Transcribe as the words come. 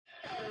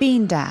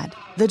Bean Dad,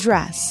 The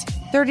Dress,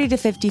 30 to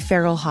 50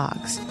 Feral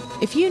Hogs.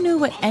 If you knew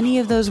what any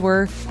of those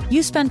were,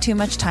 you spend too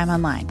much time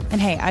online.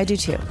 And hey, I do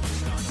too.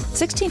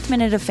 16th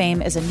Minute of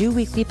Fame is a new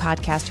weekly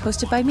podcast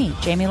hosted by me,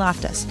 Jamie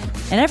Loftus.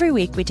 And every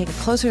week we take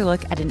a closer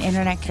look at an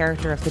internet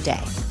character of the day.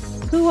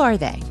 Who are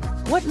they?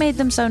 What made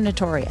them so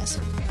notorious?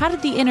 How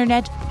did the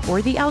internet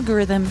or the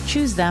algorithm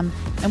choose them?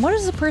 And what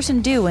does a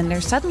person do when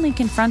they're suddenly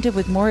confronted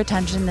with more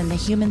attention than the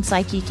human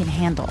psyche can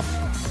handle?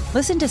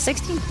 Listen to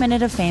 16th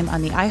Minute of Fame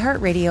on the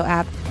iHeartRadio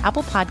app,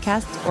 Apple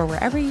Podcasts, or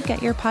wherever you get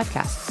your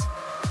podcasts.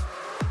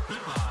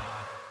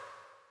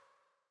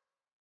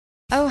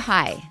 Oh,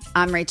 hi,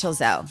 I'm Rachel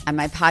Zoe, and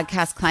my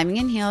podcast, Climbing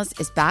in Heels,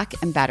 is back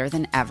and better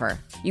than ever.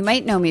 You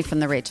might know me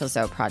from the Rachel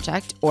Zoe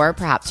Project, or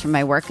perhaps from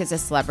my work as a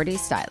celebrity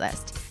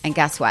stylist. And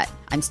guess what?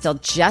 I'm still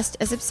just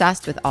as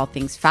obsessed with all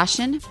things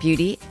fashion,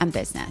 beauty, and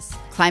business.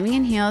 Climbing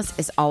in Heels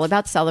is all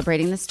about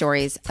celebrating the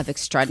stories of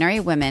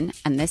extraordinary women,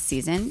 and this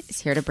season is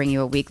here to bring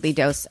you a weekly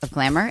dose of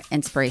glamour,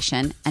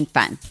 inspiration, and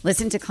fun.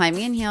 Listen to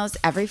Climbing in Heels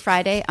every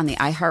Friday on the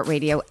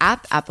iHeartRadio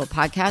app, Apple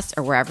Podcasts,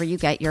 or wherever you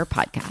get your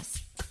podcasts.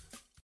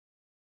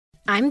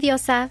 I'm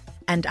Diosa.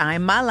 And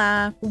I'm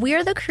Mala.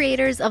 We're the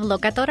creators of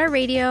Locatora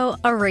Radio,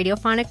 a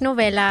radiophonic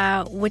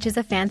novela, which is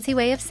a fancy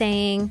way of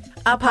saying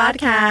a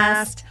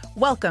podcast.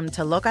 Welcome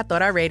to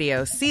Locatora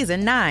Radio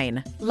Season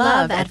 9.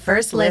 Love at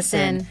First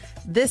Listen.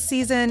 This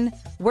season,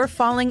 we're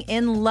falling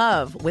in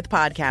love with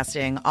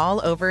podcasting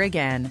all over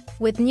again.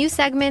 With new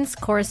segments,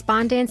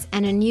 correspondence,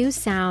 and a new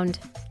sound.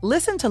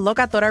 Listen to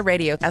Locatora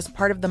Radio as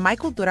part of the My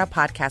Cultura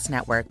Podcast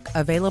Network,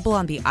 available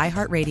on the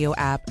iHeartRadio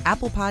app,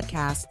 Apple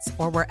Podcasts,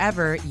 or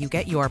wherever you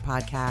get your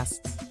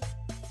podcasts.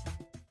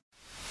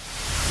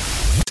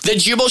 The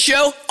Jubal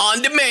Show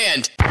on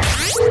demand.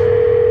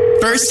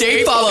 First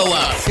date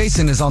follow-up.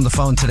 Jason is on the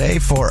phone today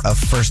for a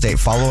first date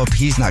follow-up.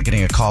 He's not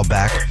getting a call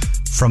back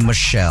from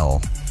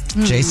Michelle.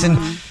 Jason,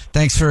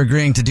 thanks for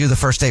agreeing to do the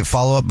first date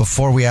follow-up.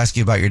 Before we ask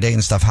you about your date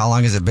and stuff, how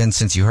long has it been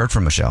since you heard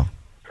from Michelle?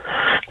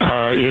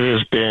 It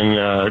has been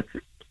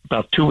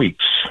about 2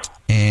 weeks.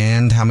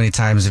 And how many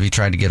times have you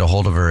tried to get a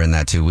hold of her in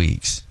that 2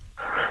 weeks?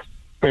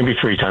 Maybe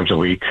 3 times a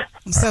week.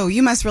 So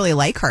you must really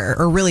like her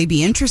or really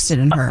be interested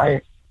in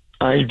her.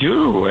 I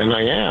do, and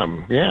I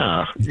am.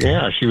 Yeah.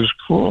 Yeah, she was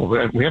cool.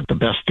 We had the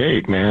best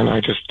date, man. I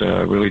just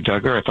really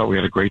dug her. I thought we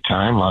had a great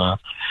time. A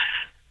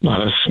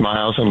lot of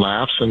smiles and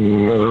laughs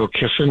and a little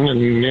kissing,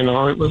 and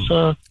it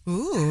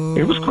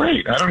was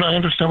great. I don't know. I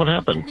understand what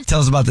happened.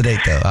 Tell us about the date,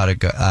 though. How'd it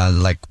go?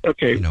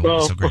 Okay.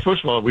 Well,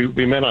 first of all,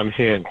 we met on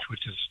Hinge,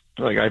 which is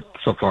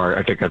so far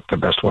I think that's the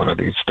best one of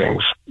these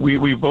things.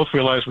 We both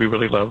realized we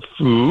really love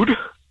food.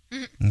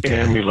 Okay.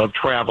 And we love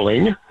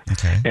traveling.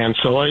 Okay. And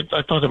so I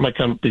thought it might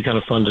be kind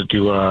of fun to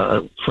do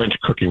a French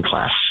cooking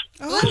class.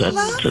 Oh,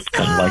 that's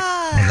kind of like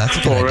that's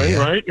a good idea.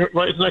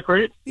 Right? Isn't that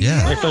great?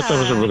 Yeah. I thought that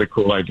was a really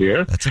cool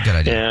idea. That's a good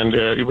idea. And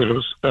it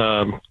was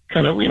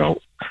kind of, a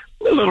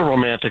little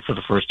romantic for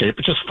the first date,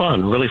 but just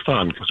fun, really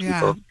fun. Because we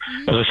were,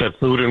 as I said,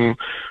 food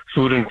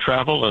and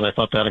travel, and I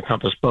thought that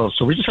encompassed both.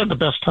 So we just had the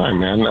best time,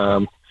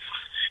 man.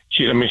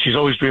 She's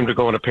always dreamed of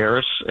going to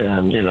Paris,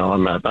 and,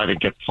 I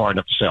didn't get far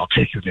enough to say I'll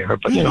take you there,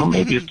 but,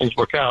 maybe if things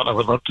work out, I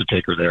would love to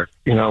take her there.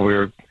 We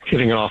were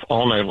hitting it off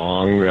all night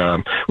long.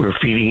 We were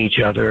feeding each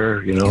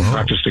other,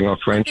 practicing our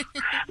French.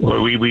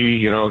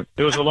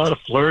 There was a lot of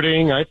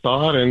flirting, I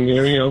thought, and,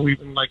 we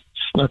even,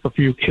 snuck a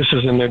few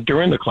kisses in there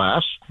during the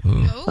class.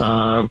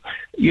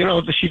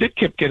 She did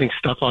keep getting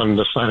stuff on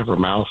the side of her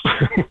mouth,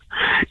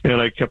 and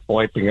I kept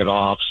wiping it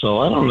off, so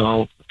I don't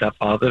know if that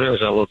bothered her. Was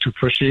that a little too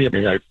pushy?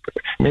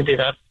 Maybe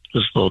that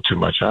was a little too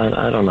much.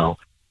 I don't know.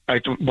 I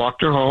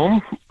walked her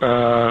home,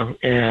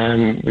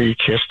 and we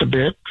kissed a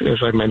bit,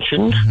 as I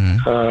mentioned.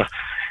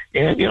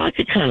 And, I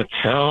could kind of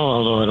tell,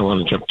 although I don't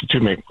want to jump too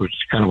much, which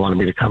kind of wanted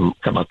me to come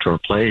up to her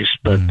place.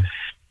 But,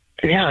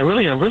 yeah, I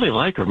really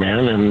like her,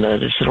 man. And I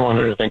just didn't want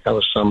her to think I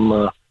was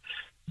some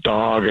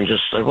dog, and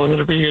I wanted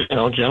to be,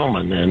 a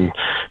gentleman, and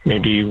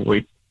maybe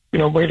wait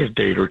a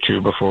date or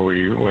two before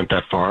we went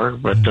that far.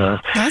 But,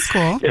 that's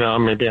cool.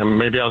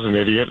 Maybe I was an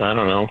idiot. I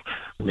don't know.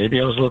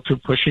 Maybe I was a little too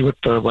pushy with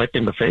the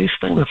wiping the face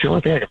thing. That's the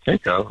only thing I could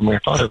think of. I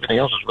thought everything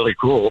else was really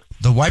cool.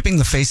 The wiping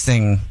the face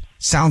thing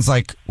sounds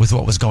like with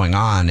what was going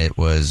on, it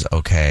was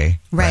okay.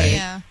 Right.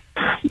 Yeah.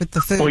 With the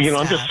food Well,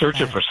 I'm just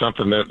searching for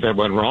something that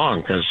went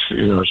wrong because,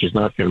 she's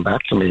not getting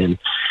back to me. And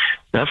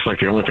that's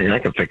the only thing I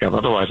can think of.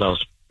 Otherwise,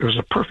 it was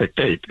a perfect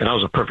date, and I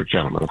was a perfect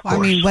gentleman, of course.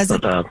 Was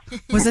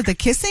it the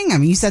kissing?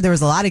 You said there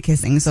was a lot of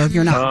kissing, so if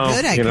you're not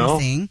good at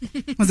kissing,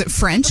 was it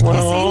French kissing?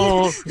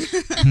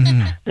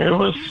 It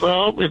was,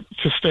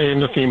 to stay in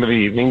the theme of the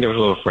evening, there was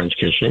a little French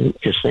kissing.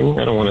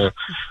 I don't want to...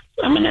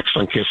 I'm an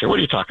excellent kisser. What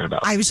are you talking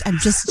about? I'm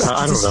just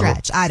a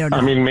stretch. I don't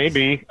know.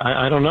 Maybe.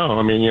 I don't know.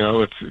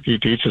 If he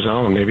each his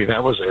own, maybe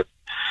that was it.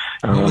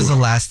 What was the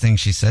last thing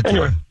she said to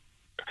you?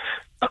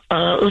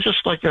 It was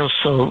just that was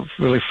so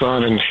really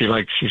fun, and she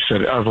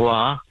said au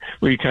revoir.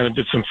 We kind of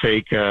did some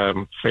fake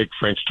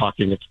French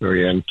talking at the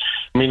very end.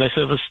 I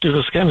said, let's do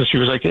this again, and she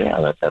was like,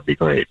 yeah, that'd be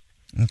great.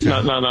 Okay.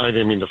 No, I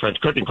didn't mean the French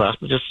cooking class,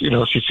 but just,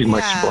 she seemed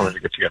like she wanted to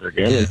get together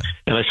again. Yeah.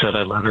 And I said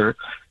I'd let her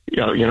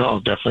I'll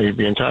definitely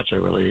be in touch. I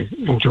really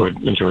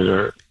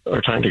enjoyed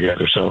our time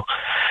together. So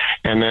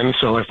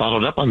I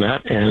followed up on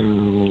that,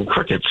 and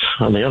crickets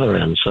on the other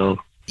end. So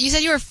you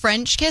said you were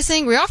French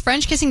kissing. Were y'all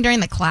French kissing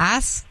during the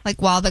class,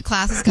 like while the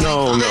class is going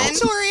on? No,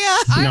 Victoria.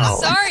 I'm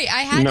sorry,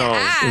 I had to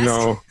ask.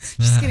 No,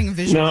 just getting a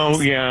visual.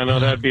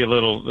 That'd be a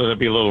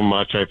little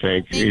much. I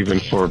think Thank you.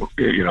 for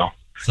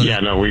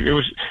it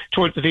was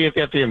towards at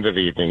the end of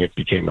the evening. It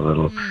became a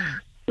little,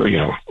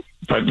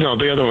 but no,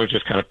 the other one was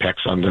just kind of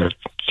pecks on the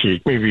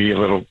cheek, maybe a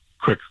little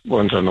quick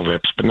ones on the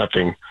lips, but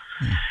nothing.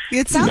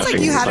 It sounds like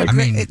you had a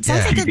great. It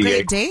sounds like a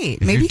great date.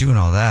 If you're doing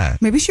all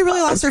that, maybe she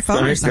really lost her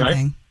phone or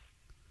something.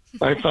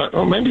 I thought,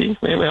 maybe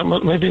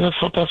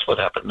that's what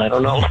happened. I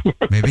don't know.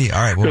 Maybe. All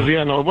right. Well,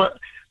 you know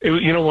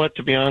what?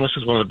 To be honest,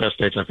 it's one of the best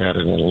dates I've had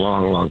in a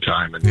long, long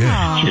time, and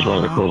she's one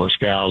of the coolest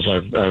gals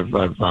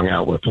I've hung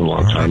out with in a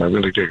long time. I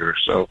really dig her.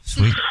 So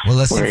sweet. Well,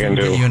 let's see if we can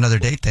get you another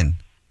date then.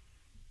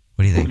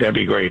 What do you think? That'd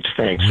be great.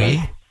 Thanks.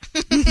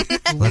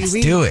 Let's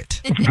do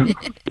it.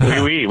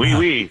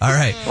 Oui. All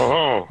right.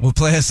 Oh. We'll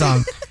play a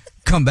song,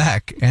 come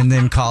back, and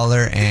then call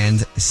her and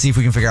see if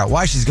we can figure out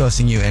why she's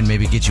ghosting you and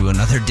maybe get you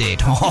another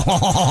date. All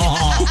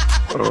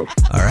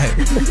right.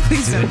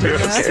 Please don't do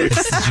that.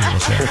 It's the Jubal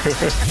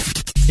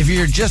Show. If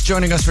you're just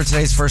joining us for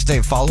today's first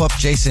date follow-up,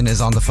 Jason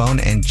is on the phone,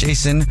 and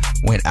Jason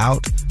went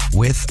out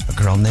with a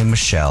girl named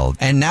Michelle.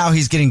 And now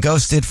he's getting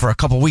ghosted for a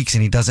couple weeks,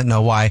 and he doesn't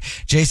know why.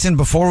 Jason,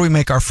 before we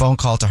make our phone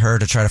call to her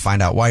to try to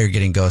find out why you're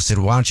getting ghosted,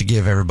 why don't you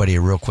give everybody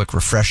a real quick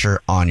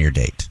refresher on your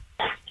date?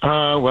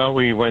 Well,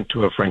 we went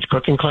to a French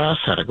cooking class,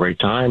 had a great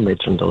time,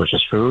 made some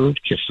delicious food,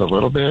 kissed a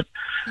little bit.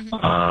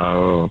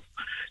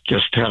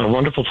 Just had a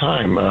wonderful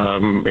time,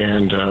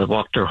 and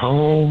walked her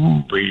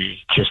home. We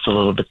kissed a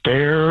little bit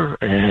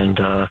there, and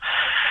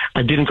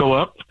I didn't go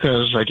up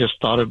because I just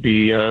thought I'd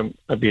be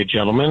a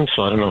gentleman.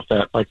 So I don't know if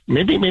that,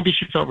 maybe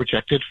she felt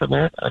rejected from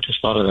that. I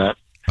just thought of that.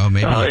 Oh,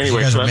 maybe you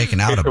guys are making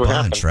out a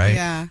bunch, right?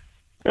 Yeah.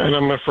 And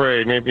I'm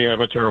afraid maybe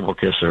I'm a terrible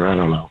kisser. I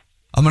don't know.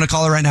 I'm going to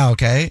call her right now,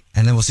 okay?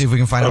 And then we'll see if we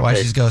can find out why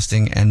she's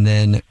ghosting, and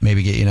then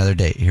maybe get you another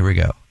date. Here we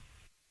go.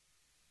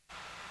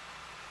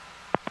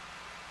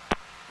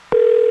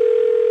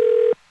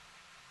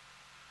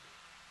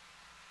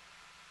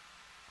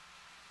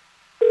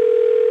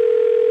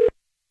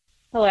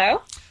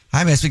 Hello?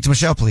 Hi, may I speak to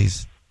Michelle,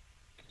 please?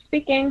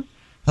 Speaking.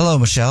 Hello,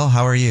 Michelle.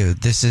 How are you?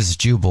 This is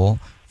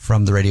Jubal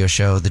from the radio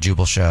show, The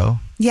Jubal Show.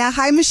 Yeah,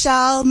 hi,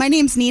 Michelle. My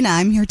name's Nina.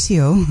 I'm here,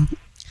 too.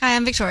 Hi,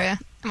 I'm Victoria.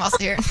 I'm also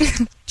here.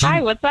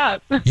 Hi, what's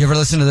up? You ever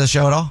listen to this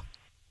show at all?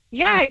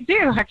 Yeah, I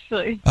do,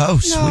 actually. Oh,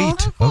 sweet.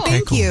 Oh, cool. Okay,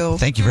 Thank cool. you.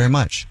 Thank you very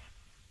much.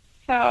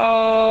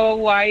 So,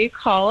 why are you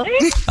calling?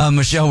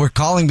 Michelle, we're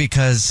calling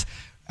because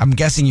I'm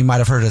guessing you might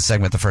have heard of the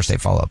segment, The First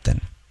Date Follow-Up,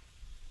 then.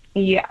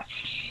 Yes.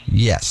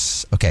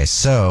 Yes. Okay,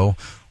 so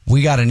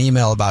we got an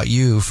email about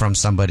you from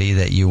somebody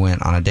that you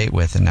went on a date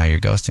with, and now you're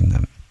ghosting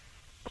them.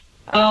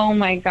 Oh,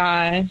 my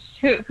gosh.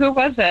 Who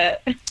was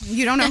it?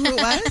 You don't know who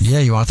it was? Yeah,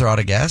 you want to throw out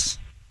a guess?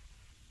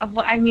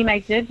 Well, I mean, I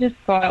did just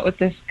go out with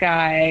this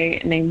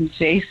guy named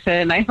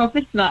Jason. I hope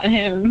it's not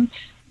him.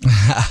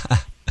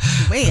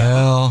 Wait.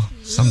 Well,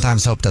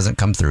 sometimes hope doesn't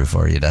come through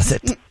for you, does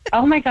it?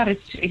 Oh, my God,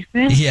 it's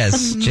Jason?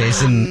 Yes,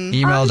 Jason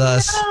emailed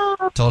us,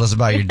 told us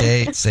about your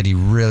date, said he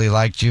really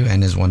liked you,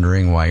 and is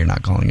wondering why you're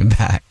not calling him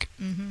back.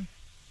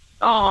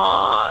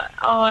 Oh,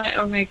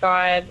 my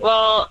God.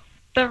 Well,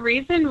 the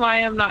reason why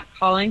I'm not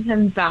calling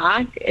him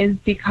back is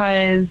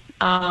because,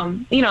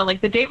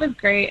 the date was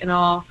great and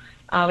all.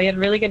 We had a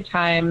really good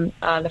time.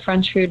 The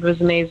French food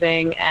was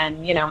amazing,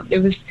 and,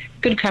 it was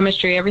good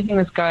chemistry. Everything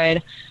was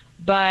good.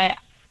 But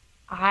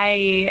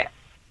I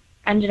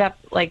ended up,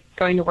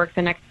 going to work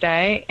the next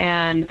day,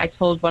 and I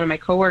told one of my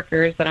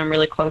coworkers that I'm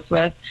really close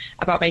with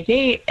about my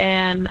date,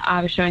 and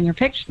I was showing her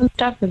pictures and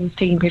stuff because I was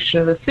taking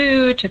pictures of the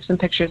food, took some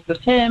pictures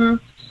with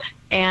him,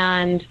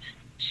 and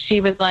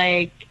she was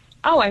like,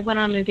 oh, I went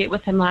on a date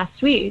with him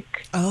last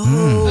week.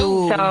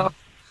 Oh.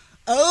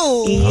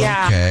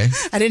 Yeah. Okay.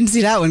 I didn't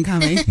see that one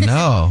coming.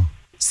 No.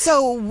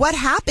 So what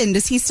happened?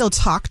 Does he still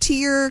talk to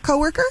your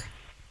coworker?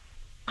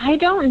 I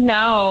don't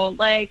know.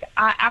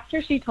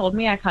 After she told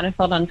me, I kind of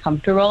felt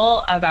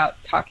uncomfortable about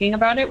talking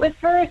about it with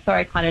her. So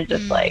I kind of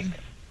just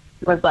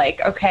was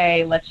like,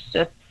 okay, let's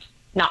just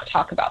not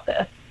talk about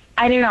this.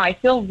 I don't know. I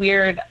feel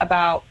weird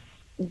about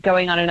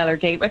going on another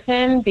date with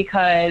him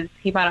because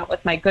he went out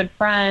with my good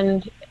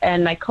friend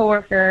and my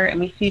coworker, and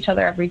we see each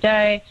other every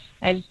day.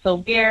 I just feel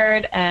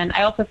weird. And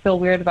I also feel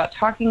weird about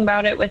talking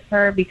about it with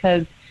her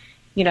because,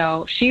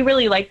 she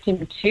really liked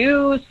him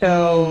too.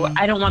 So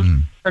I don't want to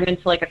turn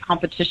into a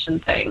competition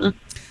thing.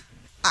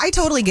 I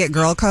totally get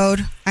girl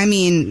code. I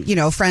mean,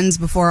 friends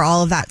before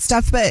all of that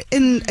stuff. But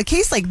in a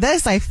case like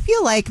this, I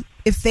feel like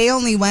if they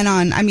only went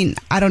on,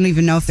 I don't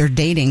even know if they're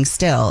dating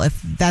still.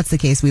 If that's the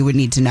case, we would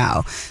need to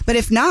know. But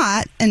if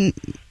not, and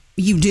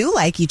you do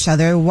like each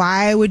other,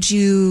 why would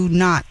you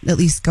not at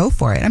least go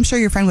for it? I'm sure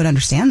your friend would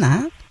understand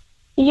that.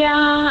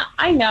 Yeah,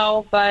 I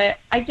know, but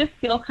I just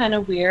feel kind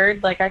of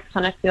weird. I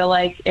kind of feel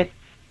like it's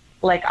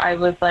I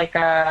was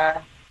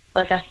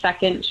a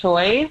second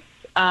choice.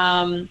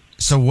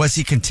 So was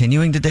he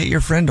continuing to date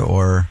your friend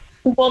or?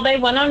 Well, they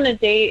went on a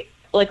date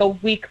like a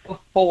week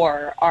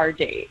before our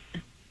date.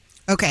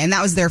 Okay, and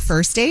that was their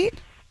first date?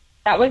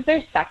 That was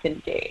their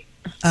second date.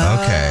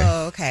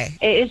 Oh, okay.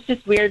 It's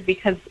just weird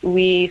because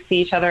we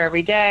see each other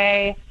every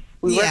day.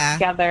 We work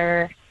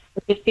together.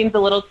 It just seems a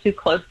little too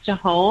close to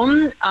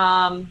home.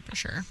 For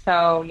sure.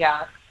 So,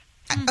 yeah.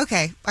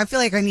 Okay. I feel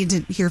like I need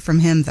to hear from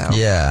him, though.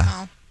 Yeah.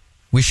 Oh.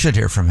 We should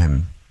hear from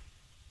him.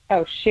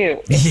 Oh,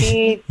 shoot.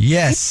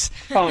 Yes.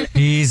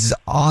 He's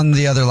on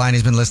the other line.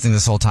 He's been listening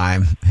this whole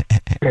time.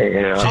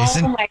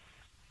 Jason? Oh, my.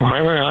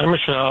 Hi,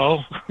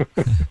 Michelle.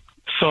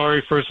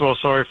 Sorry, first of all,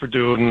 sorry for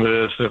doing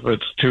this if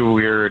it's too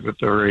weird with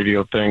the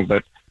radio thing,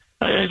 but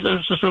I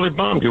was just really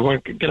bummed. You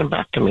weren't getting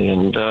back to me,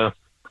 and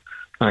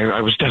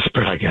I was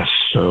desperate, I guess.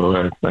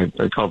 So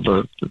I called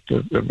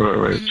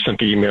sent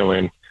the email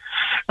in.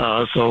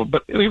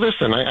 But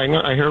listen,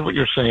 I heard what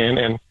you're saying,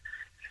 and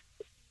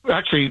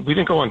actually, we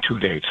didn't go on 2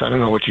 dates. I don't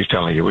know what she's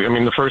telling you.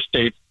 The first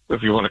date,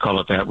 if you want to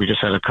call it that, we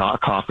just had a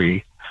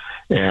coffee,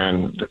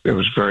 and it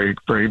was very,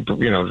 very,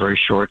 very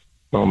short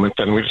moment.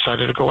 Then we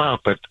decided to go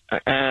out,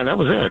 and that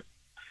was it.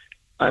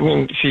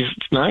 She's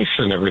nice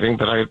and everything,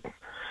 but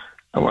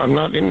I'm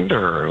not into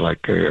her. I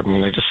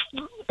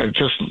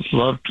just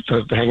loved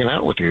hanging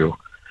out with you.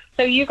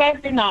 So you guys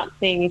are not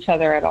seeing each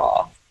other at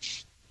all?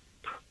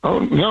 Oh,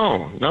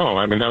 no.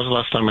 That was the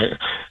last time I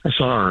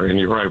saw her, and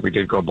you're right, we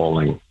did go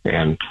bowling,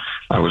 and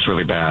I was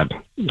really bad.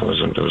 It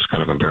was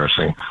kind of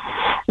embarrassing.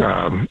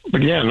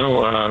 But yeah,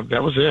 no,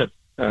 that was it.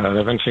 I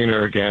haven't seen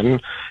her again.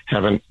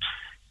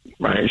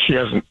 She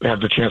hasn't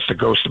had the chance to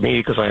ghost me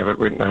because I haven't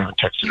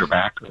texted her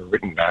back or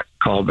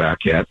called back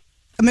yet.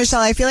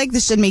 Michelle, I feel like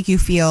this should make you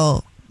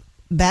feel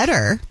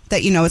better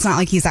that, it's not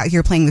like he's out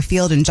here playing the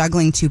field and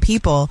juggling 2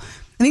 people.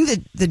 I think that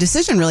the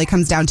decision really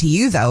comes down to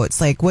you, though.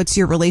 It's like, what's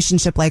your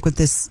relationship like with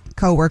this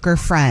coworker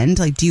friend?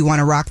 Like, do you want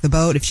to rock the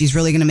boat if she's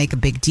really going to make a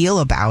big deal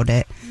about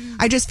it?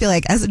 I just feel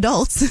like as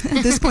adults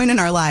at this point in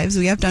our lives,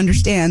 we have to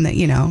understand that,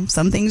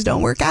 some things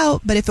don't work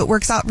out. But if it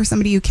works out for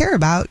somebody you care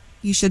about,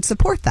 you should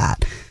support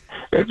that.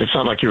 It's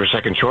not like you were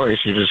second choice.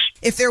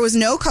 If there was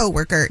no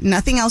coworker,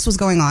 nothing else was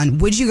going on,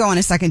 would you go on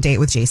a second date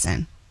with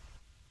Jason?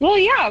 Well,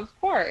 yeah, of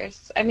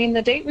course.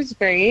 The date was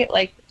great.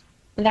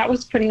 That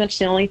was pretty much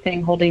the only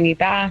thing holding me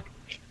back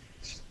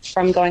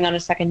from going on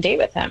a second date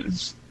with him.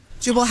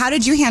 Jubal, how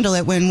did you handle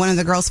it when one of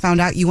the girls found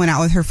out you went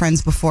out with her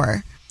friends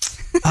before?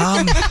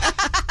 Because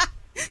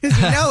it's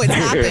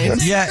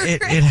happened. Yeah,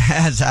 it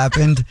has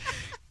happened.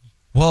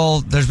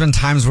 Well, there's been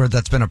times where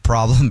that's been a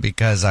problem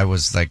because I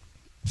was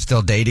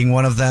still dating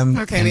one of them.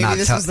 Okay, maybe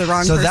this was the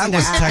wrong so person that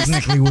was to ask.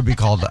 technically would be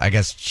called, I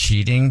guess,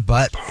 cheating.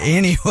 But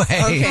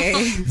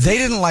anyway, they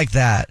didn't like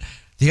that.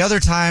 The other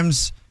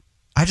times,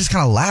 I just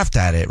kind of laughed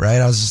at it,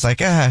 right? I was just like,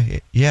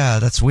 yeah,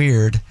 that's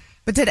weird.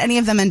 But did any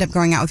of them end up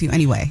going out with you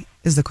anyway,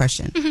 is the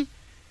question.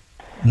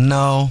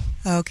 No.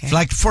 Okay.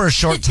 For a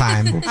short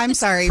time. I'm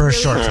sorry. For a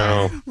short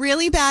time.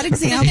 Really bad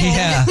example.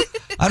 Yeah.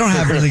 I don't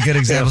have really good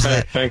examples of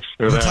that. Thanks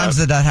for the that. times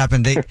that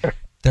happened,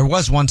 there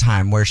was one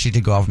time where she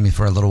did go out with me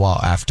for a little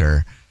while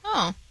after.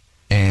 Oh.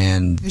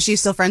 And is she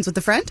still friends with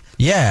the friend?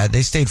 Yeah,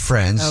 they stayed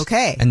friends.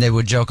 Okay. And they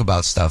would joke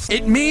about stuff.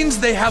 It means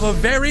they have a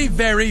very,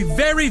 very,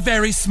 very,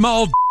 very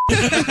small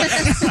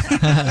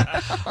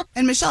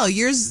And Michelle,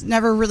 yours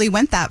never really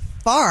went that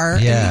far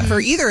for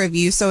either of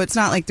you, so it's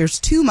not like there's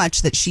too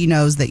much that she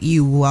knows that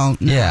you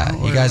won't know. Yeah,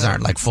 you guys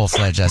aren't like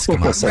full-fledged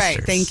Eskimo sisters.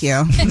 Right, thank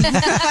you.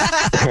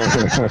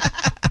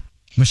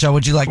 Michelle,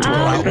 would you like to go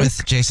out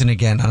with Jason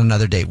again on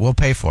another date? We'll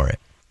pay for it.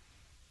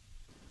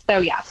 So,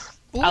 yes,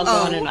 I'll go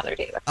on another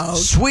date with him.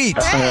 Sweet.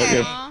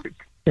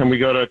 Can we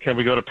go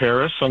to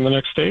Paris on the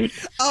next date?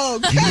 Oh,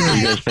 Are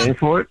you guys paying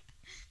for it?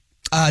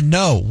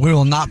 No, we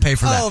will not pay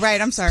for that. Oh,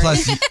 right. I'm sorry.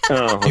 Plus,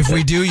 okay. if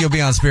we do, you'll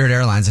be on Spirit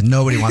Airlines, and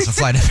nobody wants to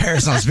fly to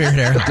Paris on Spirit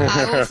Airlines.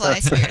 I will fly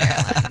Spirit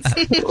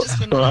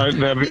Airlines.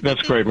 Well,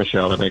 that's great,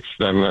 Michelle.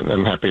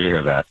 I'm happy to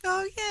hear that.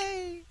 Oh,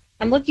 yay.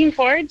 I'm looking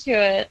forward to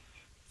it.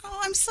 Oh,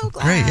 I'm so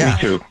glad. Great, yeah.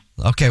 Me too.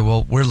 Okay,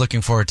 well, we're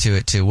looking forward to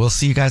it, too. We'll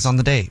see you guys on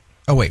the date.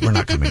 Oh, wait, we're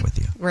not coming with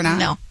you. We're not?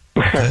 No.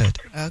 Good.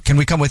 Okay. Can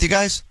we come with you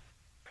guys?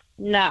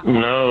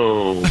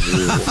 No.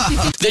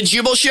 The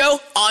Jubal Show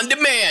on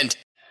demand.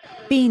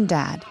 Bean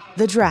Dad,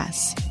 The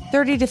Dress,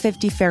 30 to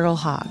 50 Feral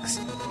Hogs.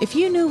 If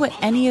you knew what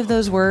any of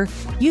those were,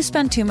 you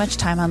spend too much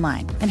time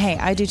online. And hey,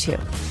 I do too.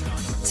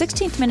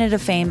 16th Minute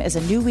of Fame is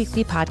a new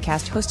weekly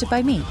podcast hosted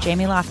by me,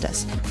 Jamie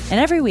Loftus. And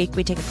every week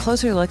we take a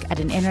closer look at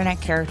an internet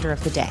character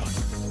of the day.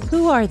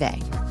 Who are they?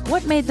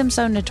 What made them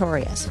so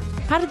notorious?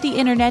 How did the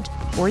internet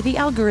or the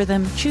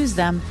algorithm choose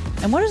them?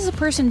 And what does a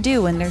person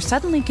do when they're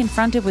suddenly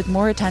confronted with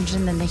more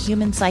attention than the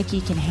human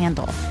psyche can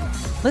handle?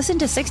 Listen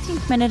to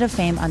 16th Minute of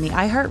Fame on the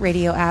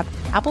iHeartRadio app,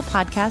 Apple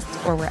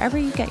Podcasts, or wherever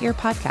you get your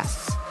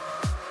podcasts.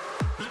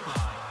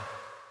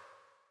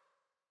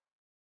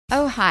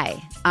 Oh, hi,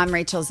 I'm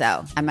Rachel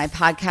Zoe, and my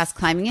podcast,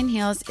 Climbing in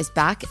Heels, is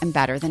back and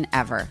better than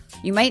ever.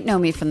 You might know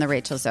me from the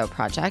Rachel Zoe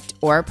Project,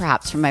 or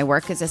perhaps from my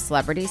work as a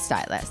celebrity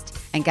stylist.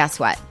 And guess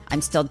what?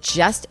 I'm still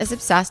just as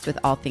obsessed with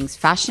all things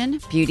fashion,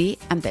 beauty,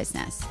 and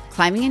business.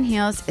 Climbing in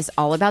Heels is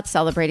all about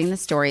celebrating the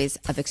stories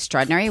of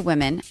extraordinary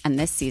women, and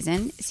this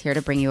season is here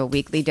to bring you a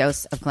weekly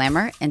dose of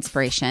glamour,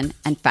 inspiration,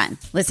 and fun.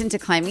 Listen to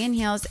Climbing in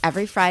Heels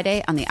every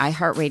Friday on the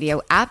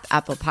iHeartRadio app,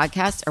 Apple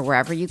Podcasts, or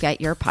wherever you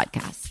get your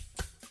podcasts.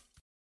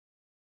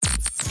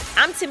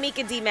 I'm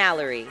Tamika D.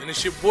 Mallory. And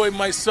it's your boy,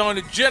 my son,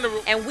 the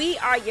General. And we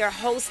are your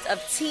hosts of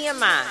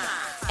TMI.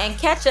 And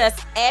catch us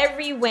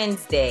every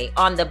Wednesday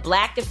on the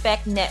Black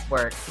Effect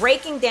Network,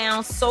 breaking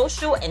down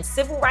social and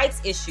civil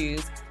rights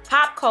issues,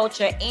 pop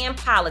culture, and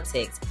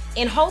politics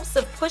in hopes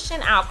of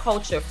pushing our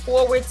culture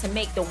forward to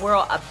make the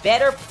world a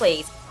better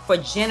place for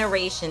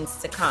generations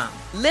to come.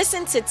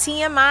 Listen to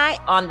TMI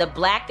on the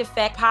Black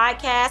Effect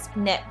Podcast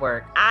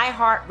Network,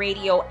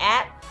 iHeartRadio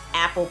app,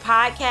 Apple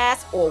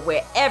Podcasts, or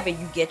wherever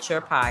you get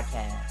your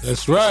podcasts.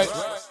 That's right.